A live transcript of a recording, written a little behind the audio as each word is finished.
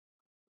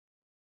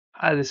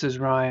Hi, this is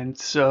Ryan.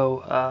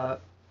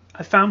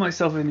 I found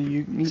myself in a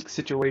unique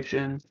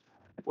situation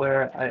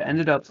where I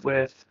ended up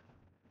with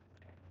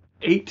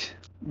 8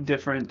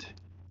 different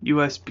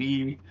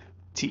USB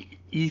to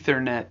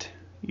Ethernet,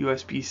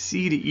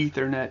 USB-C to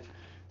Ethernet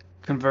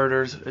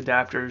converters,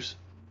 adapters.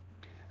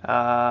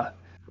 Uh,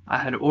 I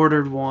had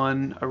ordered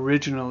one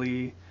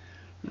originally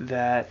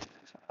that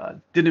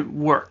didn't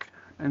work,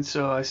 and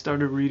so I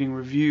started reading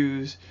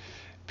reviews,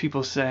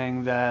 people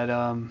saying that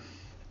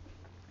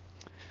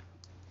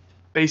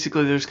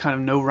basically there's kind of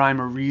no rhyme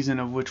or reason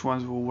of which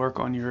ones will work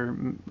on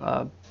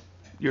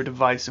your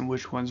device and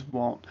which ones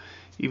won't,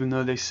 even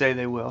though they say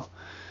they will.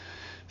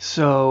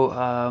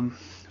 So,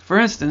 for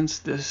instance,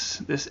 this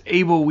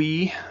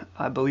AbleWee,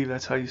 I believe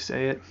that's how you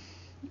say it.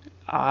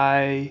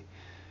 I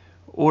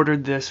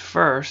ordered this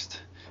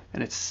first,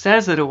 and it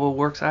says that it will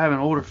work. So I have an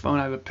older phone.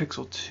 I have a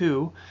Pixel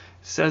 2.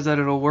 It says that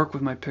it'll work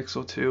with my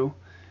Pixel 2,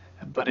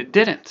 but it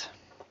didn't.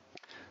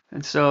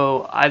 And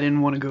so I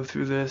didn't want to go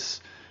through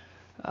this.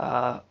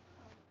 Uh,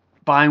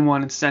 Buying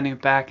one and sending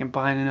it back and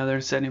buying another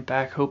and sending it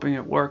back, hoping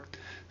it worked.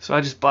 So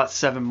I just bought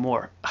 7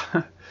 more.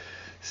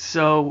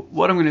 So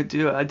what I'm gonna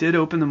do, I did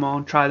open them all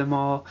and try them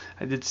all.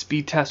 I did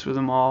speed tests with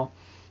them all,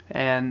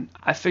 and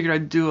I figured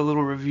I'd do a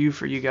little review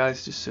for you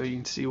guys just so you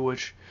can see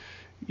which,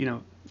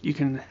 you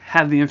can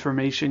have the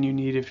information you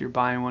need if you're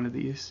buying one of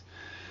these.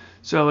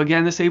 So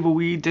again, this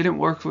AbleWee didn't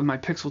work with my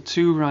Pixel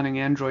 2 running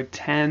Android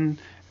 10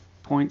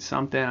 point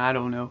something, I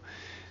don't know.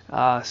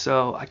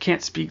 So I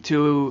can't speak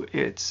to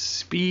its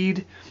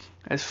speed.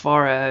 As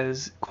far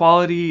as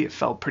quality, it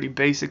felt pretty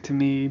basic to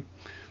me.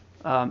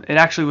 It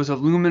actually was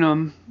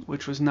aluminum,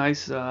 which was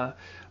nice. I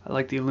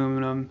like the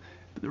aluminum.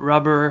 The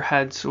rubber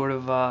had sort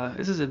of,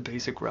 this is a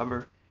basic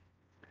rubber.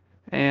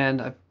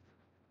 And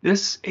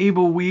this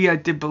AbleWee, I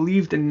did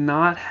believe, did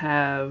not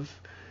have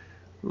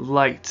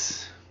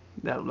lights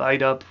that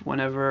light up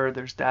whenever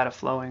there's data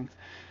flowing.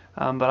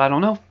 But I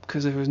don't know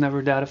because there was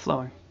never data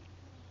flowing.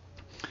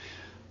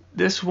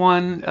 This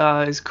one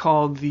is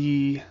called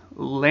the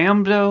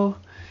Lamdo.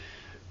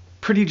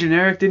 Pretty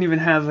generic. Didn't even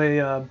have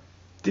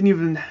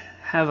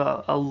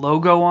a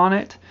logo on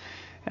it.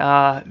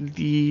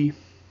 The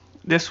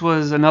This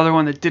was another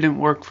one that didn't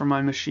work for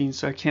my machine,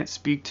 so I can't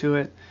speak to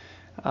it.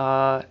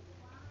 Uh,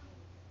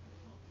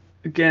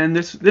 Again,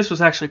 this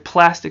was actually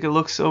plastic. It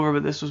looks silver,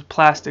 but this was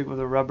plastic with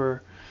a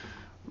rubber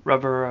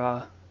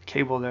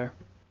cable there.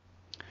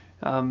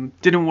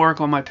 Didn't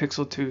work on my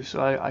Pixel 2,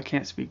 so I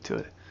can't speak to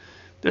it.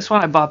 This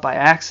one I bought by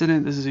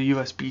accident. This is a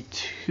USB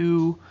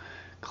 2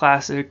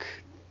 classic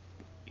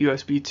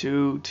USB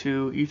 2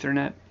 to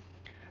Ethernet.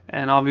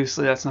 And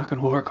obviously that's not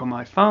going to work on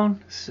my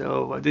phone,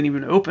 so I didn't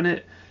even open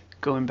it,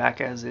 going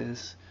back as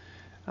is.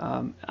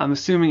 I'm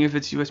assuming if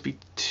it's USB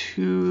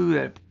 2,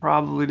 that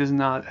probably does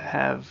not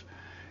have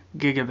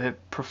gigabit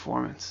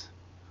performance.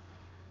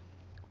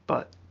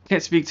 But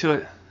can't speak to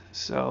it,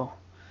 so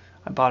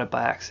I bought it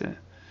by accident.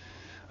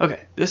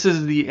 Okay, this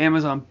is the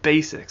Amazon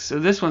Basics. So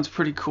this one's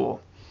pretty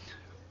cool.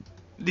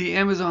 The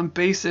Amazon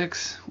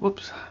Basics,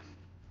 whoops.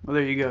 Well,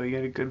 there you go. You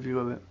get a good view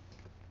of it.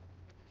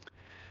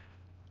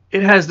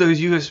 It has those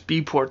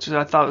USB ports, which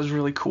I thought was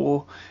really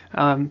cool.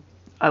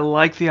 I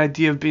like the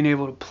idea of being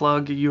able to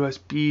plug a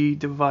USB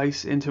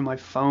device into my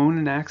phone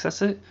and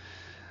access it.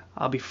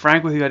 I'll be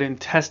frank with you, I didn't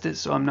test it,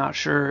 so I'm not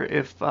sure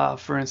if,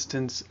 for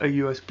instance, a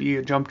USB,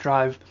 a jump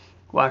drive,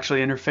 will actually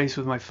interface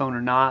with my phone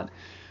or not.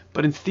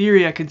 But in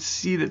theory, I could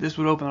see that this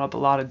would open up a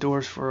lot of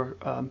doors for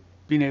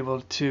being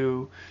able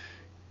to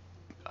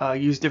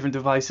use different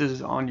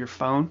devices on your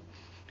phone.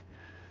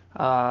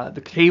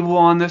 The cable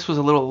on this was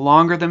a little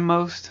longer than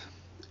most.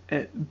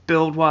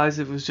 Build-wise,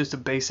 it was just a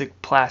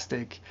basic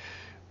plastic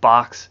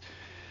box.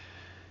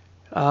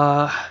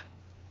 Uh,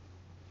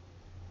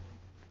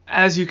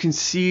 as you can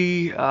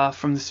see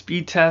from the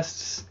speed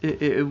tests,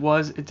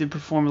 it did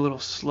perform a little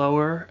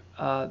slower.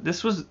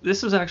 This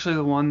was actually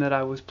the one that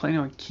I was planning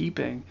on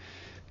keeping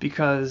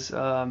because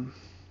I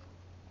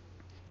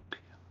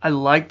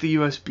like the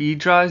USB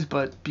drives,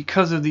 but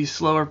because of these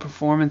slower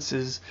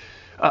performances,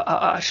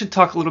 I should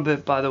talk a little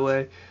bit, by the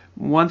way.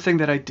 One thing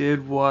that I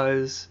did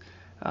was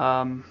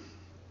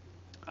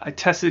I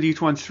tested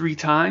each one 3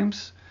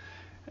 times,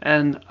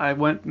 and I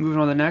went moving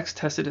on to the next,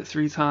 tested it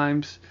 3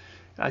 times.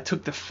 I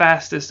took the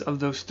fastest of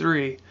those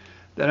 3.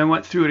 Then I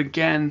went through it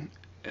again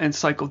and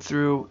cycled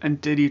through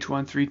and did each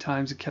one 3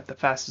 times and kept the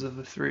fastest of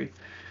the 3.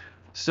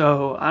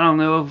 So I don't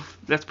know if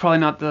that's probably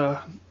not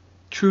the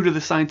true to the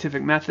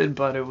scientific method,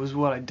 but it was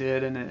what I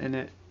did, and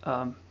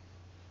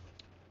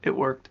it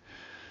worked.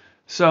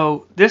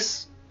 So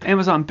this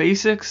Amazon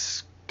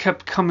Basics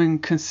kept coming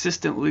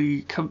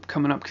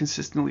coming up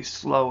consistently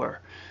slower.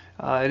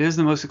 It is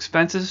the most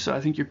expensive, so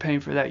I think you're paying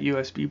for that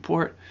USB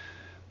port.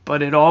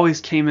 But it always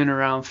came in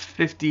around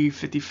 50,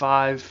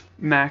 55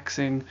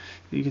 maxing.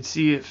 You can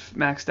see it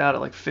maxed out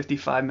at like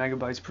 55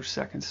 megabytes per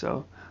second,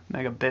 so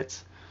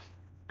megabits.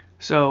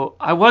 So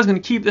I was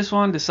going to keep this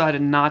one,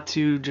 decided not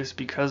to just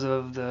because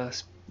of the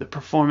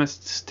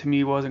performance to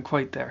me wasn't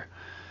quite there.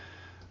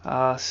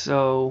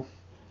 So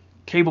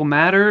cable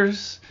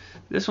matters.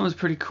 This one's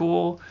pretty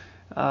cool.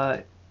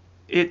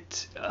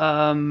 it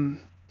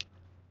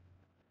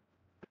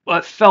well,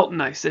 it felt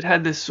nice. It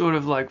had this sort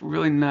of like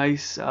really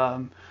nice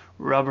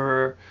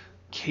rubber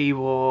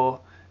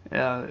cable.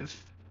 It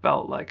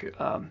felt like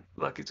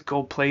it's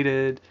gold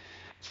plated.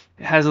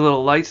 It has a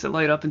little lights that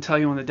light up and tell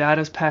you when the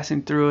data is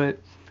passing through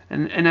it.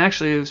 And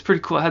actually, it was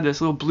pretty cool. It had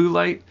this little blue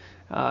light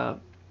uh,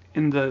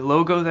 in the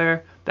logo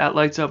there that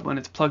lights up when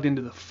it's plugged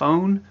into the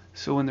phone.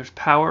 So when there's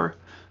power.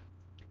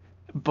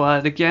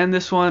 But again,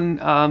 this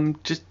one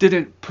just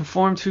didn't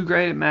perform too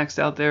great. It maxed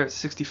out there at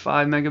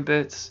 65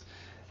 megabits.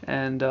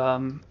 And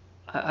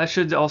I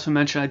should also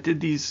mention I did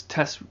these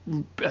tests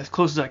as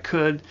close as I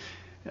could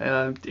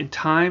in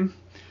time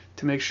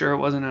to make sure it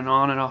wasn't an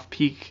on and off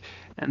peak.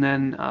 And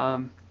then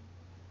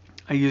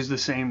I used the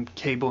same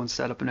cable and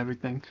setup and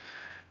everything.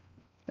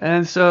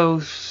 And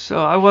so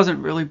I wasn't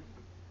really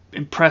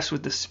impressed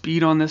with the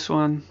speed on this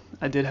one.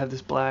 I did have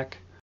this black.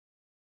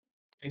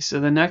 Okay,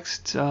 so the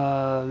next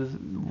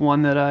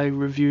one that I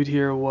reviewed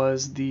here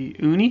was the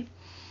Uni,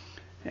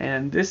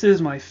 and this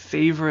is my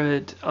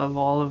favorite of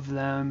all of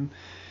them.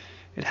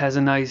 It has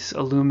a nice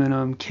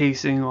aluminum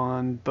casing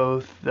on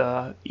both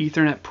the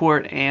Ethernet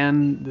port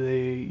and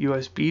the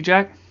USB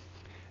jack,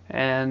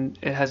 and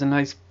it has a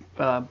nice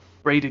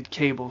braided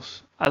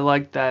cables. I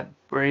like that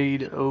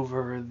braid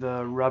over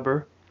the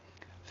rubber.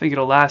 I think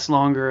it'll last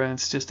longer, and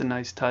it's just a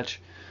nice touch.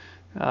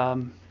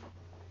 Um,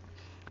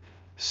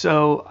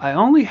 So I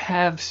only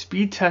have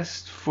speed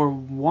tests for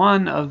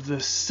one of the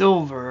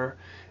silver.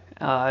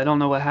 I don't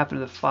know what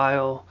happened to the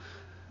file,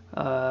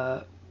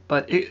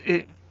 but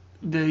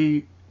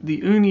the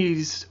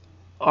unis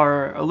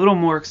are a little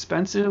more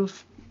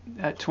expensive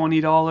at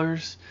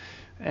 $20,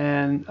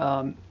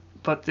 and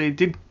but they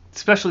did,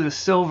 especially the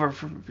silver,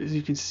 as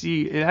you can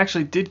see, it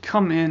actually did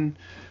come in.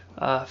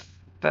 Uh,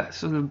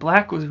 so the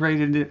black was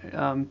rated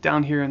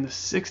down here in the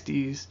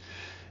 60s.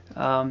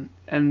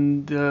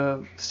 And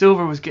the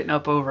silver was getting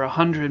up over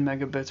 100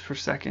 megabits per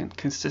second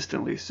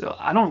consistently. So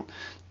I don't,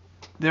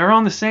 they're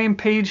on the same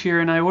page here,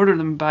 and I ordered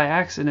them by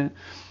accident.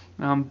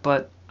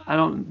 But I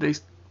don't, they,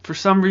 for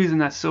some reason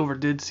that silver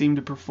did seem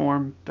to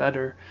perform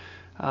better.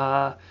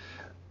 Uh,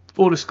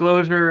 Full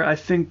disclosure, I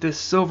think this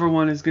silver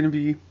one is going to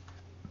be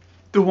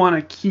the one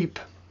I keep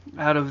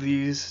out of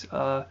these.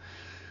 And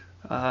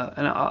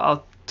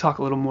I'll talk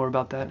a little more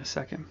about that in a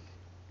second.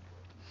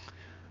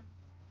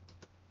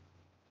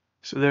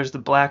 So there's the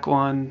black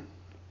one.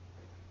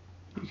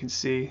 You can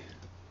see.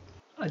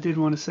 I did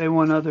want to say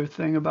one other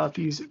thing about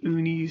these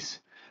unis.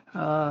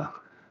 Uh,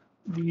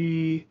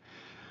 the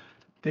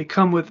They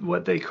come with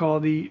what they call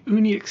the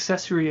Uni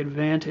Accessory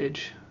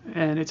Advantage,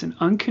 and it's an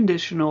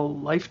unconditional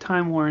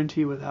lifetime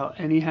warranty without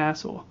any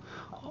hassle.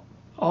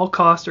 All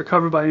costs are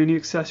covered by Uni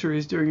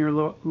Accessories during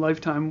your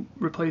lifetime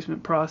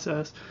replacement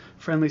process.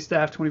 Friendly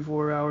staff,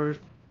 24 hours.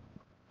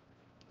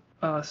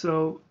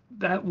 So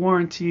that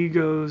warranty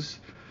goes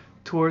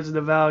towards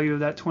the value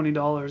of that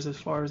 $20 as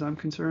far as I'm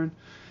concerned.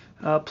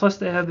 Plus,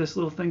 they have this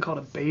little thing called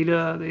a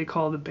beta. They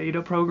call it the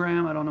beta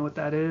program. I don't know what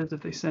that is.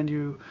 If they send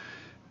you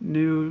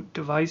new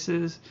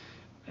devices,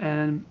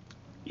 and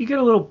you get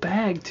a little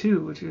bag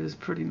too, which is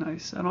pretty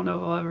nice. I don't know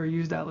if I'll ever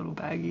use that little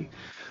baggie,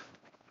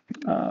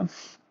 uh,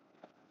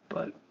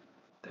 but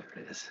there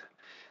it is.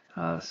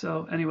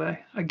 So anyway,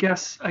 I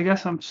guess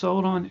I'm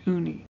sold on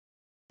Uni.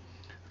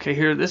 Okay,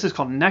 here this is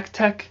called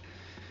Nekteck,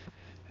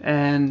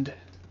 and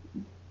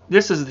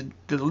this is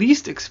the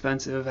least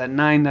expensive at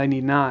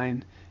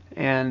 $9.99,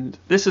 and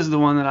this is the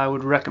one that I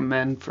would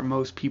recommend for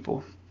most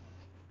people.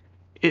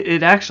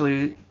 It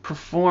actually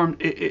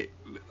performed.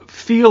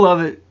 Feel of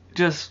it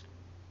just,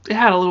 it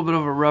had a little bit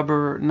of a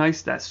rubber,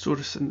 nice, that sort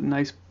of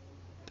nice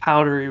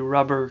powdery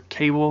rubber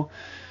cable.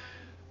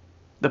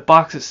 The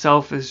box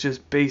itself is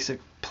just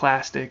basic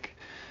plastic.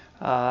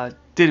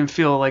 Didn't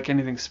feel like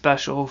anything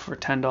special for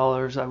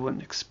 $10. I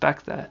wouldn't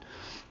expect that.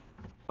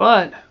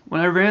 But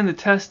when I ran the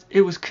test,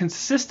 it was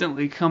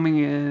consistently coming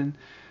in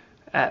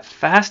at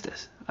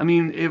fastest. I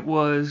mean, it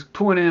was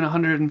pulling in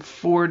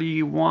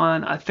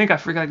 141. I think I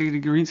forgot to get a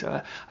green.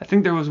 So I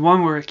think there was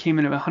one where it came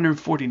in at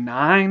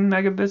 149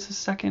 megabits a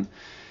second,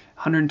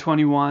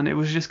 121. It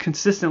was just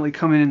consistently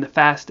coming in the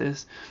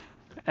fastest,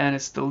 and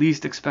it's the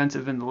least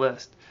expensive in the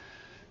list.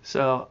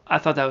 So I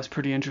thought that was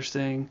pretty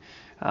interesting.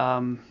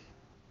 Um,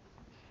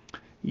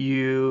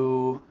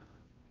 you,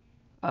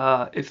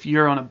 if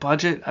you're on a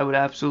budget, I would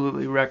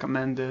absolutely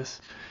recommend this.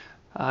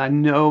 I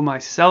know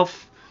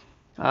myself.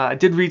 I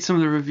did read some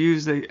of the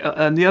reviews.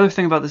 And the other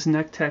thing about this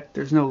Nekteck,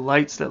 there's no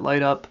lights that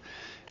light up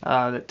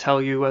that tell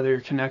you whether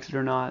you're connected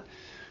or not.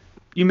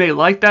 You may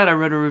like that. I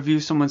read a review.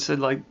 Someone said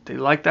like they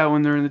like that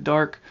when they're in the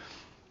dark.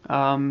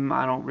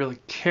 I don't really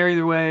care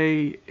either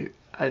way.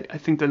 I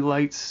think the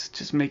lights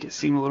just make it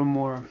seem a little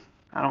more,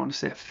 I don't want to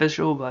say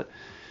official, but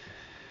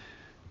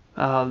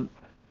uh,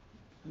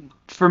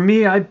 for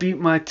me, I beat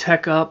my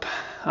tech up,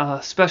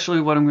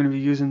 especially what I'm going to be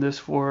using this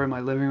for in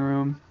my living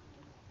room.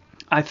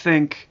 I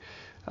think,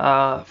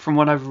 from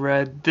what I've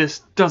read, this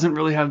doesn't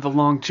really have the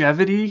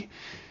longevity,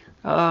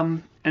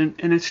 and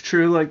it's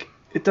true. Like,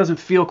 it doesn't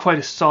feel quite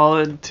as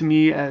solid to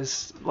me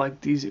as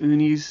like these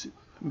unis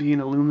being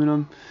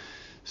aluminum.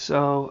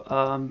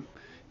 So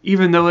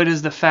even though it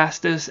is the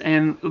fastest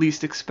and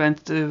least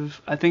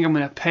expensive, I think I'm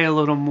going to pay a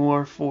little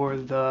more for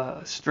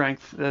the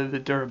strength, the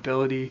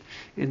durability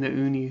in the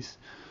unis.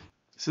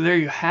 So there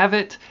you have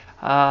it.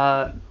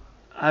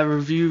 I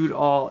reviewed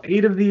all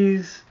 8 of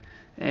these,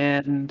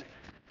 and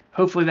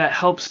hopefully that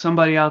helps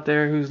somebody out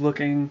there who's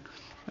looking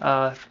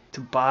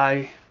to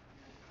buy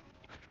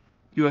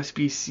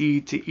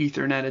USB-C to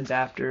Ethernet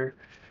adapter.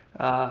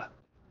 Uh,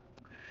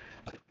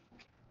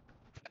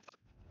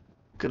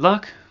 Good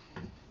luck.